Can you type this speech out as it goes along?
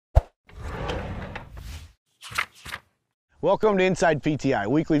Welcome to Inside PTI,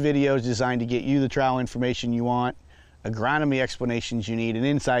 weekly videos designed to get you the trial information you want, agronomy explanations you need, and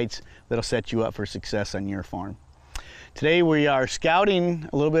insights that'll set you up for success on your farm. Today we are scouting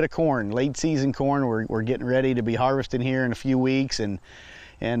a little bit of corn, late season corn. We're getting ready to be harvesting here in a few weeks, and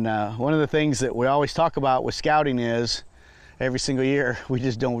one of the things that we always talk about with scouting is every single year we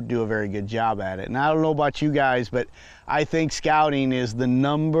just don't do a very good job at it. And I don't know about you guys, but I think scouting is the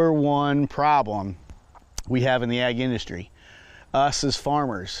 #1 problem we have in the ag industry. Us as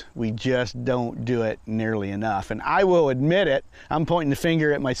farmers, we just don't do it nearly enough. And I will admit it, I'm pointing the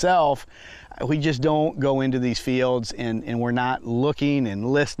finger at myself. We just don't go into these fields and we're not looking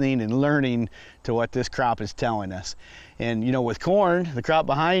and listening and learning to what this crop is telling us. And you know, with corn, the crop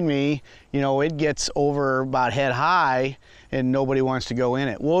behind me, you know, it gets over about head high and nobody wants to go in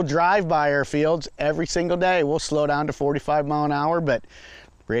it. We'll drive by our fields every single day. We'll slow down to 45 mile an hour, but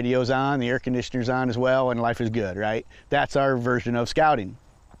radio's on, the air conditioner's on as well, and life is good, right? That's our version of scouting.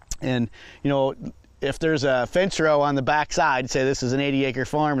 And you know, if there's a fence row on the back side, say this is an 80-acre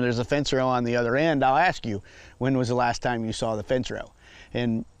farm and there's a fence row on the other end, I'll ask you, when was the last time you saw the fence row?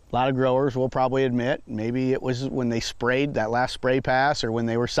 And a lot of growers will probably admit maybe it was when they sprayed that last spray pass or when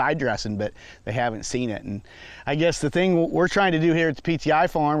they were side dressing, but they haven't seen it. And I guess the thing we're trying to do here at the PTI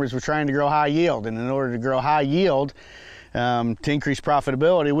farm is we're trying to grow high yield, and in order to grow high yield, to increase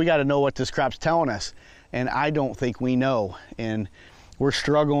profitability, we got to know what this crop's telling us, and I don't think we know, and we're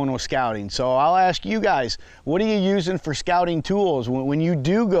struggling with scouting. So I'll ask you guys, what are you using for scouting tools when you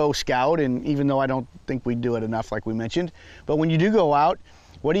do go scout? And even though I don't think we do it enough like we mentioned, but when you do go out,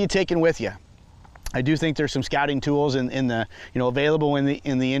 what are you taking with you? I do think there's some scouting tools in the, you know, available in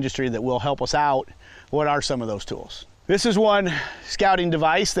the industry that will help us out. What are some of those tools? This is one scouting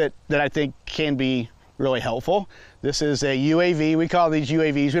device that I think can be really helpful. This is a UAV. We call these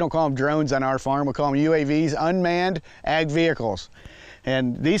UAVs. We don't call them drones on our farm. We call them UAVs, unmanned ag vehicles.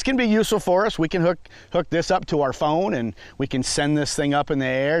 And these can be useful for us. We can hook this up to our phone and we can send this thing up in the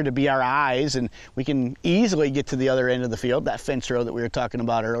air to be our eyes, and we can easily get to the other end of the field, that fence row that we were talking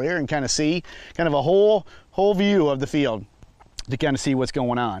about earlier, and kind of see kind of a whole view of the field to kind of see what's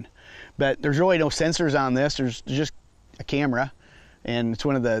going on. But there's really no sensors on this. There's just a camera. And it's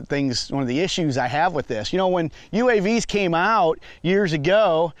one of the issues I have with this. You know, when UAVs came out years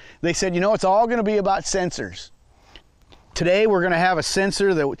ago, they said, you know, it's all gonna be about sensors. Today, we're gonna have a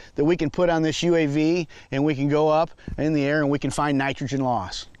sensor that we can put on this UAV, and we can go up in the air and we can find nitrogen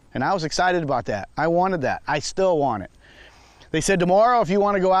loss. And I was excited about that. I wanted that. I still want it. They said tomorrow, if you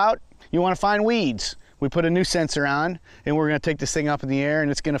wanna go out, you wanna find weeds. We put a new sensor on, and we're gonna take this thing up in the air,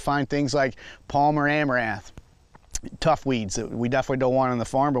 and it's gonna find things like palm or amaranth. Tough weeds that we definitely don't want on the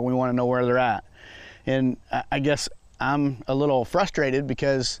farm, but we want to know where they're at. And I guess I'm a little frustrated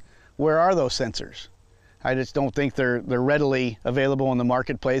because where are those sensors? I just don't think they're readily available in the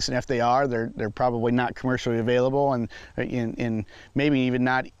marketplace, and if they are, they're probably not commercially available and maybe even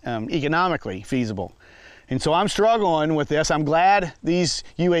not economically feasible. And so I'm struggling with this. I'm glad these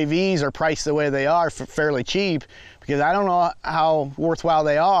UAVs are priced the way they are, fairly cheap, because I don't know how worthwhile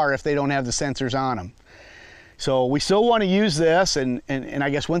they are if they don't have the sensors on them. So we still want to use this, and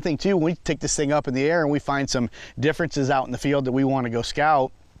I guess one thing too, when we take this thing up in the air and we find some differences out in the field that we want to go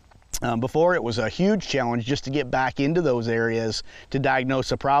scout, before it was a huge challenge just to get back into those areas to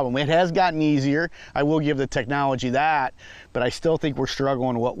diagnose a problem. It has gotten easier. I will give the technology that, but I still think we're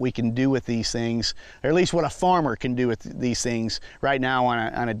struggling what we can do with these things, or at least what a farmer can do with these things right now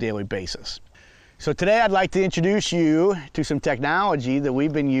on a daily basis. So today I'd like to introduce you to some technology that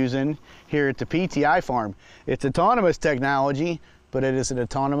we've been using here at the PTI farm. It's autonomous technology, but it is an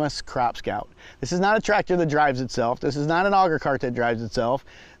autonomous crop scout. This is not a tractor that drives itself. This is not an auger cart that drives itself.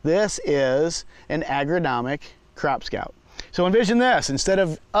 This is an agronomic crop scout. So envision this, instead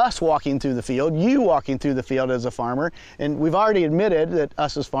of us walking through the field, you walking through the field as a farmer, and we've already admitted that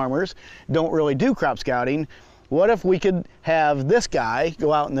us as farmers don't really do crop scouting. What if we could have this guy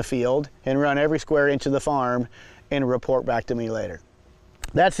go out in the field and run every square inch of the farm and report back to me later?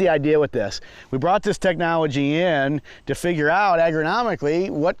 That's the idea with this. We brought this technology in to figure out agronomically,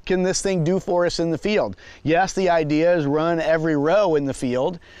 what can this thing do for us in the field? Yes, the idea is run every row in the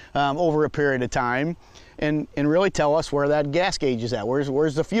field over a period of time and really tell us where that gas gauge is at.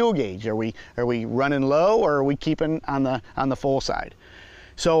 Where's the fuel gauge? Are we running low, or are we keeping on the full side?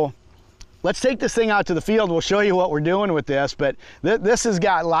 So let's take this thing out to the field. We'll show you what we're doing with this, but this has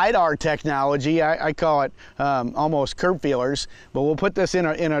got LiDAR technology. I call it almost curb feelers, but we'll put this in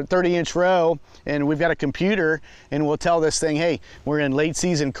a 30-inch row, and we've got a computer, and we'll tell this thing, hey, we're in late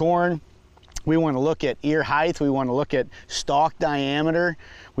season corn. We want to look at ear height. We want to look at stalk diameter.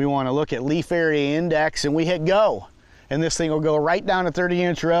 We want to look at leaf area index, and we hit go. and this thing will go right down a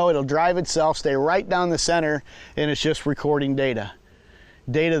 30-inch row. It'll drive itself, stay right down the center, and it's just recording data.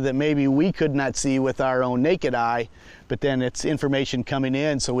 Data that maybe we could not see with our own naked eye, but then it's information coming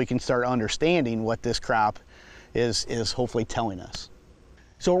in so we can start understanding what this crop is hopefully telling us.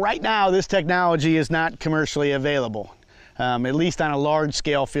 So right now, this technology is not commercially available, at least on a large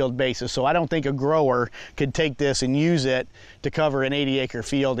scale field basis. So I don't think a grower could take this and use it to cover an 80-acre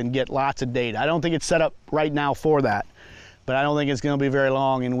field and get lots of data. I don't think it's set up right now for that, but I don't think it's going to be very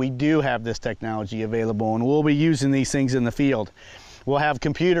long, and we do have this technology available, and we'll be using these things in the field. We'll have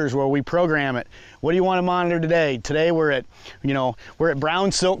computers where we program it. What do you want to monitor today? Today we're at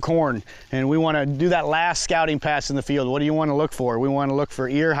brown silk corn, and we want to do that last scouting pass in the field. What do you want to look for? We want to look for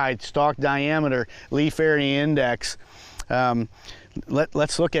ear height, stalk diameter, leaf area index.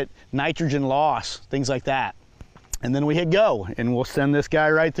 Let's look at nitrogen loss, things like that. And then we hit go, and we'll send this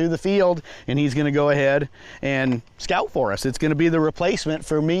guy right through the field, and he's going to go ahead and scout for us. It's going to be the replacement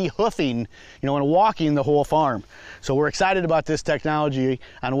for me hoofing, and walking the whole farm. So we're excited about this technology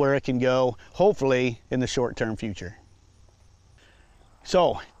on where it can go, hopefully in the short-term future.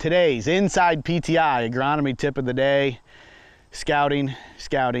 So today's Inside PTI agronomy tip of the day: scouting,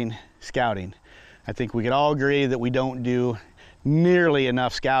 scouting, scouting. I think we could all agree that we don't do nearly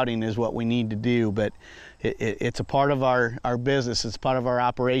enough scouting is what we need to do, but it's a part of our business. It's part of our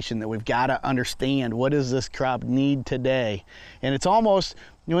operation that we've got to understand, what does this crop need today? And it's almost,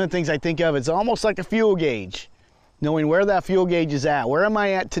 one of the things I think of, it's almost like a fuel gauge, knowing where that fuel gauge is at. Where am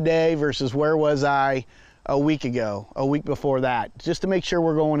I at today versus where was I a week ago, a week before that, just to make sure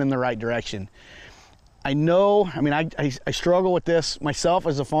we're going in the right direction. I know, I struggle with this myself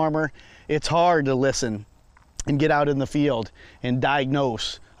as a farmer. It's hard to listen and get out in the field and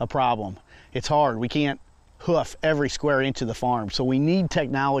diagnose a problem. It's hard. We can't hoof every square inch of the farm, so we need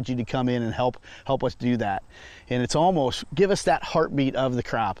technology to come in and help us do that. And it's almost give us that heartbeat of the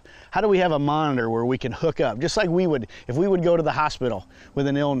crop. How do we have a monitor where we can hook up, just like we would if we would go to the hospital with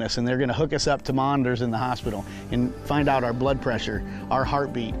an illness, and they're going to hook us up to monitors in the hospital and find out our blood pressure, our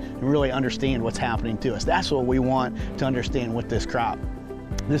heartbeat, and really understand what's happening to us. That's what we want to understand with this crop.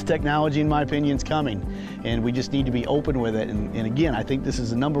 This technology, in my opinion, is coming, and we just need to be open with it. And again, I think this is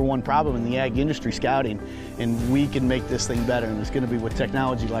the #1 problem in the ag industry, scouting, and we can make this thing better, and it's going to be with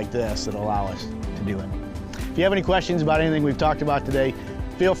technology like this that allow us to do it. If you have any questions about anything we've talked about today,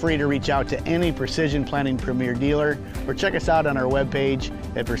 feel free to reach out to any Precision Planting Premier dealer, or check us out on our webpage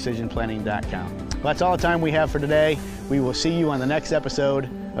at precisionplanting.com. Well, that's all the time we have for today. We will see you on the next episode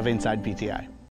of Inside PTI.